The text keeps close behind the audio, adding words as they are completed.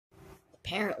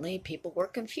apparently people were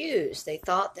confused. They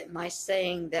thought that my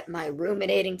saying that my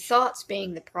ruminating thoughts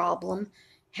being the problem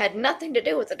had nothing to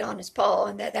do with Adonis Paul,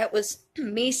 and that was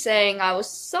me saying I was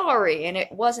sorry and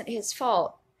it wasn't his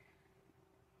fault.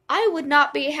 I would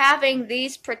not be having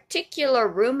these particular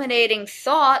ruminating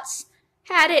thoughts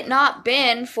had it not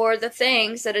been for the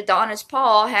things that Adonis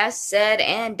Paul has said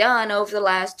and done over the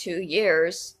last 2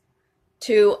 years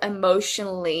to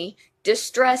emotionally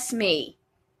distress me.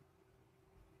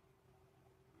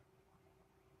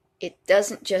 It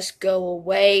doesn't just go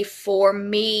away for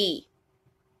me.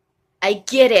 I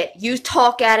get it. You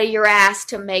talk out of your ass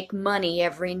to make money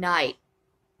every night.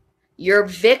 Your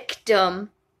victim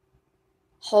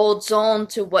holds on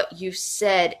to what you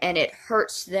said and it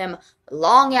hurts them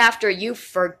long after you've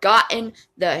forgotten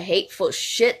the hateful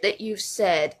shit that you've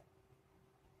said.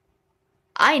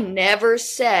 I never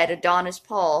said Adonis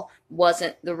Paul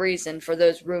wasn't the reason for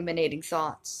those ruminating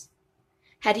thoughts.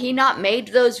 Had he not made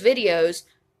those videos,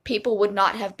 people would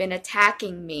not have been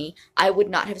attacking me. I would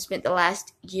not have spent the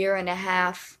last year and a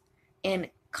half in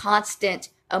constant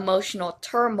emotional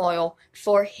turmoil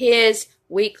for his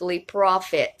weekly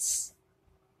profits.